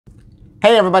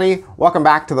Hey everybody, welcome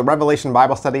back to the Revelation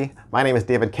Bible Study. My name is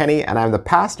David Kenney and I'm the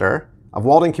pastor of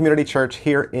Walden Community Church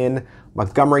here in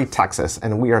Montgomery, Texas.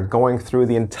 And we are going through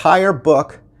the entire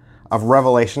book of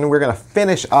Revelation. We're going to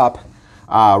finish up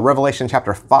Revelation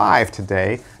chapter 5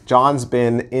 today. John's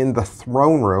been in the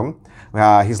throne room.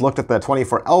 He's looked at the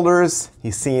 24 elders.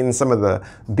 He's seen some of the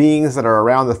beings that are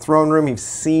around the throne room. He's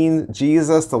seen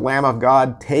Jesus, the Lamb of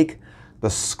God, take the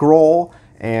scroll,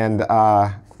 and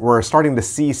we're starting to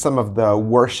see some of the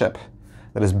worship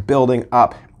that is building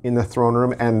up in the throne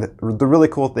room. And the really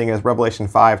cool thing is Revelation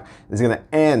 5 is going to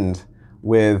end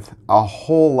with a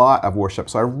whole lot of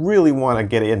worship. So I really want to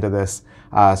get into this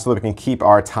so that we can keep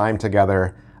our time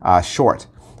together short.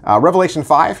 Revelation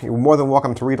 5, you're more than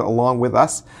welcome to read it along with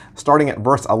us. Starting at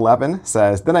verse 11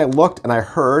 says, "Then I looked and I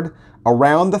heard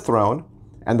around the throne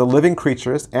and the living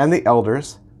creatures and the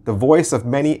elders the voice of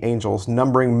many angels,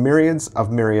 numbering myriads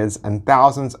of myriads and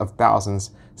thousands of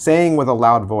thousands, saying with a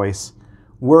loud voice,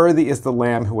 'Worthy is the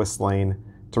Lamb who was slain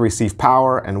to receive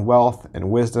power and wealth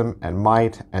and wisdom and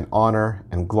might and honor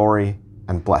and glory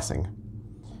and blessing.'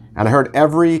 And I heard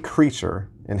every creature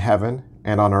in heaven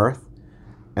and on earth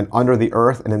and under the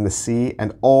earth and in the sea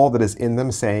and all that is in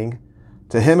them saying,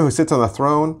 'To him who sits on the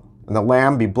throne and the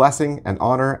Lamb be blessing and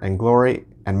honor and glory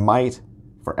and might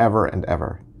forever and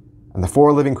ever.' And the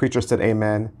four living creatures said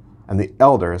amen, and the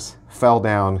elders fell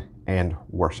down and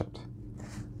worshiped."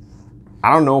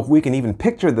 I don't know if we can even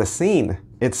picture the scene.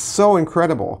 It's so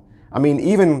incredible. I mean,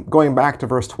 even going back to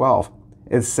verse 12,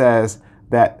 it says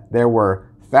that there were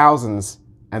thousands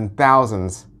and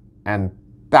thousands and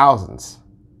thousands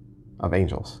of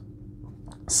angels.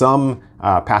 Some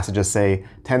passages say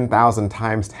 10,000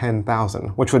 times 10,000,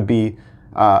 which would be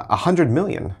 100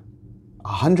 million.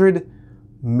 100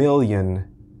 million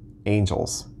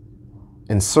angels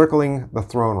encircling the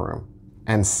throne room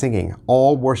and singing,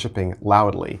 all worshiping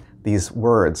loudly these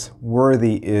words,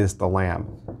 "Worthy is the Lamb."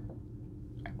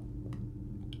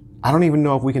 I don't even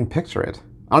know if we can picture it.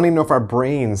 I don't even know if our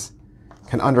brains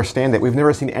can understand it. We've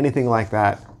never seen anything like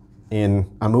that in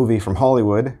a movie from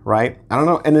Hollywood, right? I don't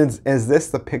know. And is this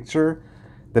the picture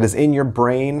that is in your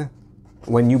brain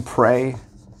when you pray?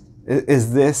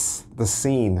 Is this the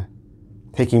scene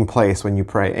taking place when you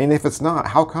pray? And if it's not,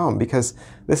 how come? Because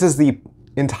this is the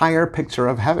entire picture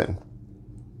of heaven.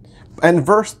 And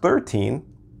verse 13,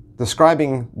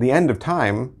 describing the end of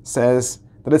time, says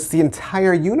that it's the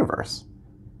entire universe,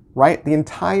 right? The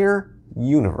entire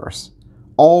universe,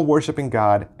 all worshiping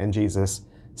God and Jesus,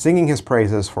 singing his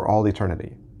praises for all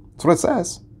eternity. That's what it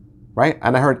says, right?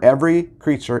 "And I heard every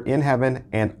creature in heaven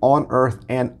and on earth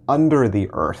and under the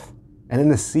earth and in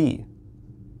the sea."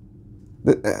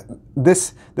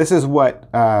 This is what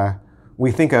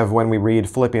we think of when we read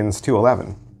Philippians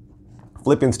 2:11.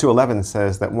 Philippians 2:11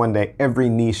 says that one day every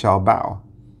knee shall bow,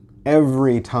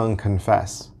 every tongue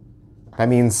confess. That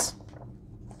means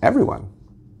everyone,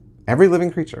 every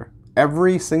living creature,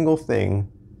 every single thing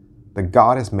that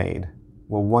God has made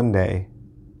will one day,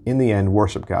 in the end,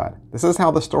 worship God. This is how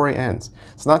the story ends.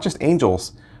 It's not just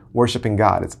angels worshiping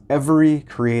God, it's every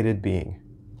created being.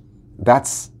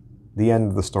 That's the end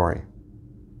of the story.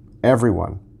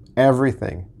 Everyone,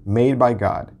 everything made by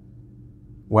God,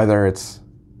 whether it's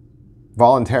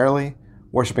voluntarily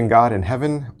worshiping God in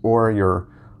heaven or you're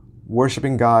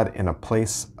worshiping God in a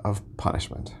place of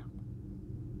punishment.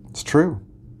 It's true.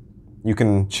 You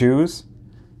can choose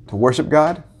to worship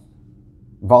God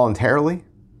voluntarily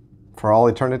for all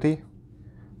eternity,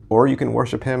 or you can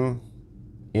worship him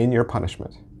in your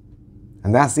punishment.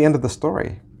 And that's the end of the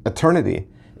story. Eternity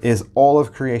is all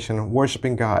of creation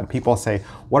worshiping God. People say,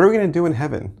 what are we going to do in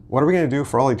heaven? What are we going to do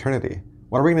for all eternity?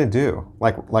 What are we going to do?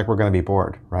 Like we're going to be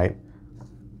bored, right?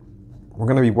 We're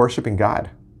going to be worshiping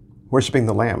God, worshiping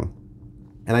the Lamb.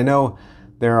 And I know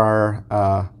there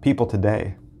are people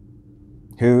today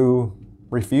who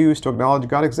refuse to acknowledge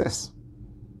God exists.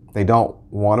 They don't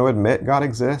want to admit God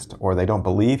exists, or they don't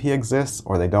believe he exists,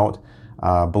 or they don't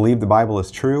believe the Bible is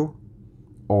true,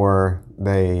 or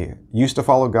they used to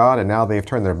follow God and now they've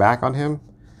turned their back on him.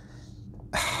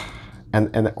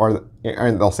 And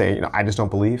they'll say, I just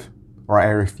don't believe, or I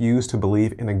refuse to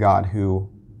believe in a God who,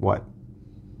 what?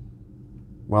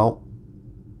 Well,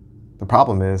 the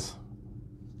problem is,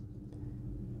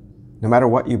 no matter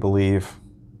what you believe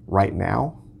right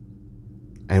now,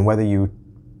 and whether you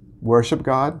worship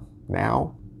God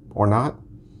now or not,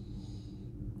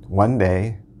 one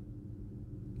day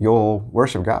you'll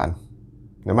worship God,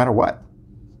 no matter what.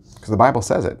 Because the Bible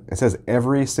says it. It says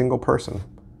every single person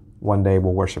one day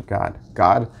will worship God.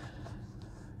 God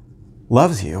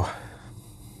loves you.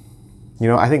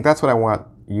 I think that's what I want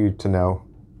you to know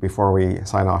before we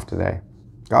sign off today.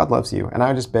 God loves you, and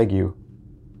I just beg you,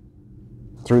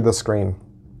 through the screen,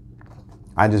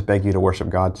 I just beg you to worship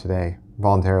God today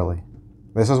voluntarily.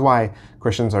 This is why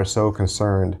Christians are so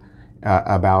concerned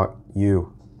about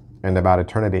you and about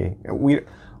eternity.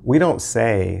 We don't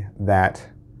say that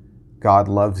God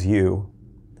loves you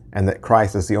and that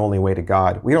Christ is the only way to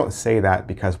God. We don't say that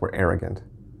because we're arrogant.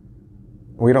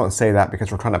 We don't say that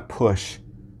because we're trying to push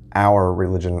our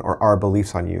religion or our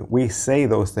beliefs on you. We say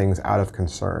those things out of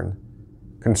concern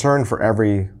for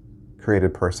every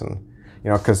created person.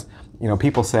 Because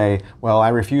people say, well, I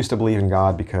refuse to believe in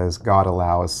God because God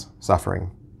allows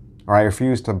suffering, or I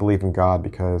refuse to believe in God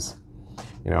because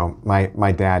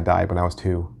my dad died when I was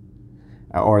 2.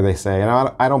 Or they say,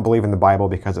 I don't believe in the Bible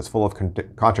because it's full of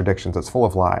contradictions, it's full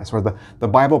of lies. Or the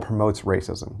Bible promotes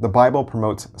racism. The Bible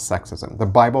promotes sexism. The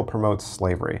Bible promotes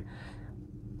slavery.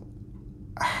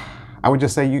 I would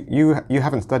just say, you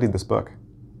haven't studied this book.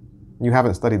 You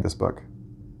haven't studied this book.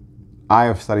 I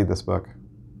have studied this book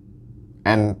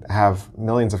and have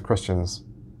millions of Christians.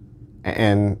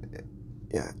 And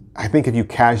I think if you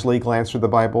casually glance through the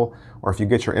Bible, or if you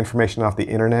get your information off the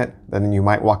internet, then you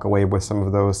might walk away with some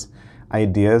of those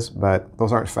ideas, but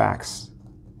those aren't facts.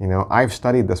 I've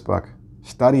studied this book,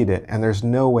 studied it, and there's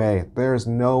no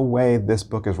way this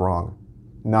book is wrong.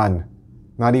 None.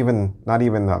 Not even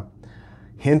a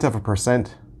hint of a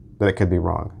percent that it could be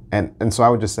wrong. And so I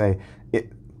would just say,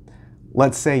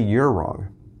 let's say you're wrong.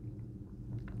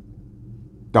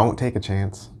 Don't take a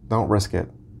chance. Don't risk it.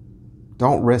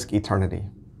 Don't risk eternity.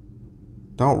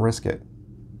 Don't risk it.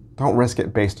 Don't risk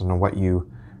it based on what you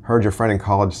heard your friend in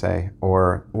college say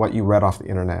or what you read off the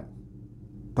internet.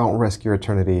 Don't risk your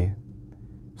eternity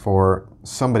for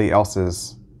somebody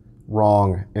else's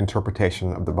wrong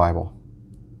interpretation of the Bible.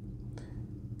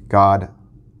 God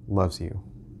loves you.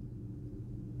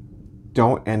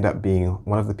 Don't end up being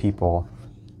one of the people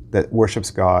that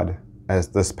worships God, as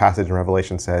this passage in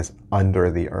Revelation says, under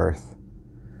the earth.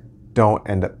 Don't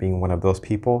end up being one of those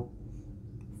people.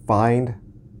 Find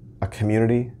a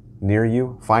community near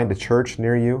you. Find a church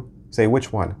near you. Say,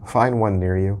 which one? Find one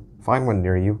near you. Find one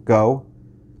near you. Go.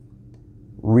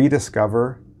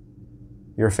 Rediscover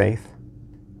your faith.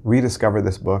 Rediscover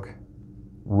this book.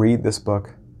 Read this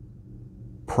book.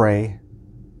 Pray.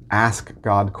 Ask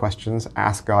God questions.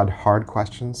 Ask God hard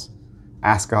questions.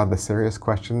 Ask God the serious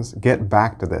questions. Get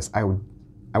back to this. I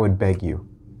would beg you.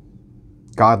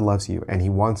 God loves you and He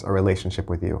wants a relationship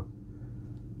with you.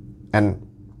 And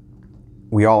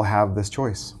we all have this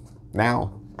choice now,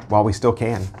 while we still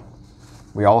can.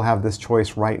 We all have this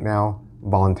choice right now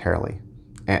voluntarily.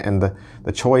 And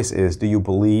the choice is, do you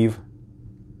believe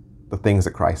the things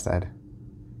that Christ said?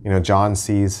 John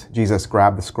sees Jesus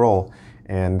grab the scroll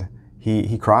and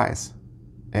he cries.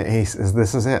 And he says,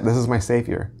 this is it. This is my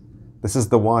Savior. This is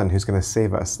the one who's going to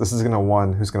save us. This is the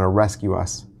one who's going to rescue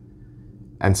us.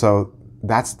 And so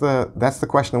that's the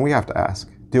question we have to ask.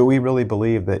 Do we really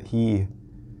believe that He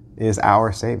is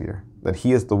our Savior? That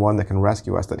He is the one that can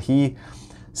rescue us? That He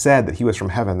said that He was from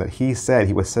heaven? That He said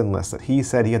He was sinless? That He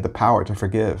said He had the power to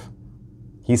forgive?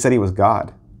 He said He was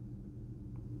God.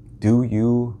 Do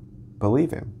you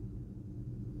believe Him?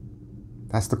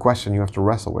 That's the question you have to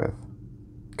wrestle with.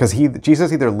 Because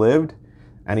Jesus either lived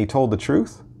and He told the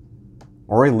truth,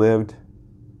 or He lived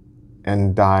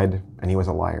and died and He was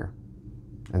a liar.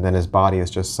 And then His body is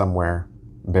just somewhere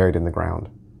buried in the ground.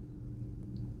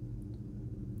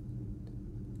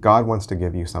 God wants to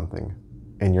give you something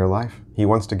in your life. He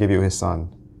wants to give you His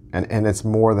Son. And it's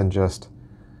more than just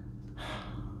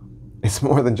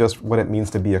what it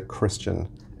means to be a Christian.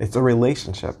 It's a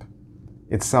relationship.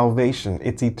 It's salvation.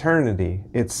 It's eternity.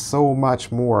 It's so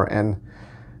much more. And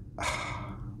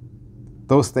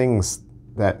those things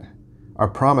that are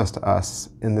promised to us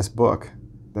in this book,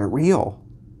 they're real.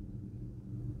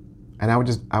 And I would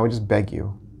just beg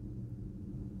you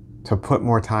to put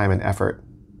more time and effort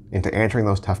into answering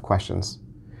those tough questions.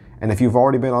 And if you've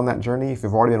already been on that journey, if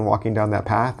you've already been walking down that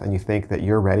path and you think that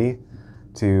you're ready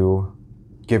to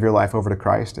give your life over to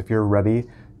Christ, if you're ready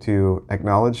to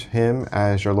acknowledge Him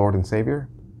as your Lord and Savior,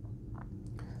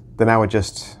 then I would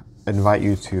just invite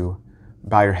you to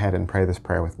bow your head and pray this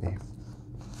prayer with me.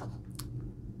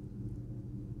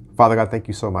 Father God, thank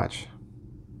you so much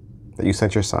that you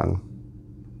sent your Son,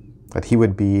 that He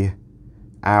would be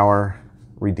our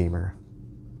Redeemer,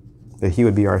 that He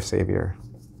would be our Savior.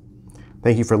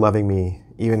 Thank you for loving me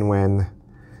even when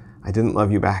I didn't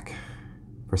love you back,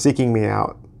 for seeking me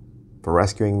out, for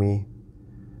rescuing me,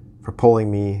 for pulling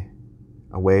me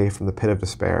away from the pit of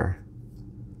despair.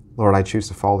 Lord, I choose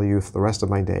to follow you for the rest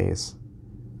of my days.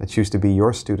 I choose to be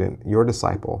your student, your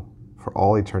disciple for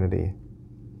all eternity.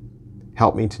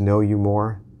 Help me to know you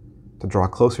more, to draw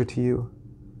closer to you,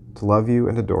 to love you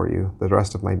and adore you the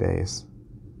rest of my days.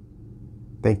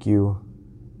 Thank you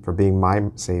for being my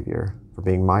Savior, for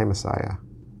being my Messiah.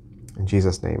 In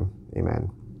Jesus' name,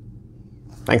 amen.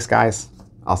 Thanks, guys.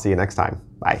 I'll see you next time.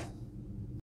 Bye.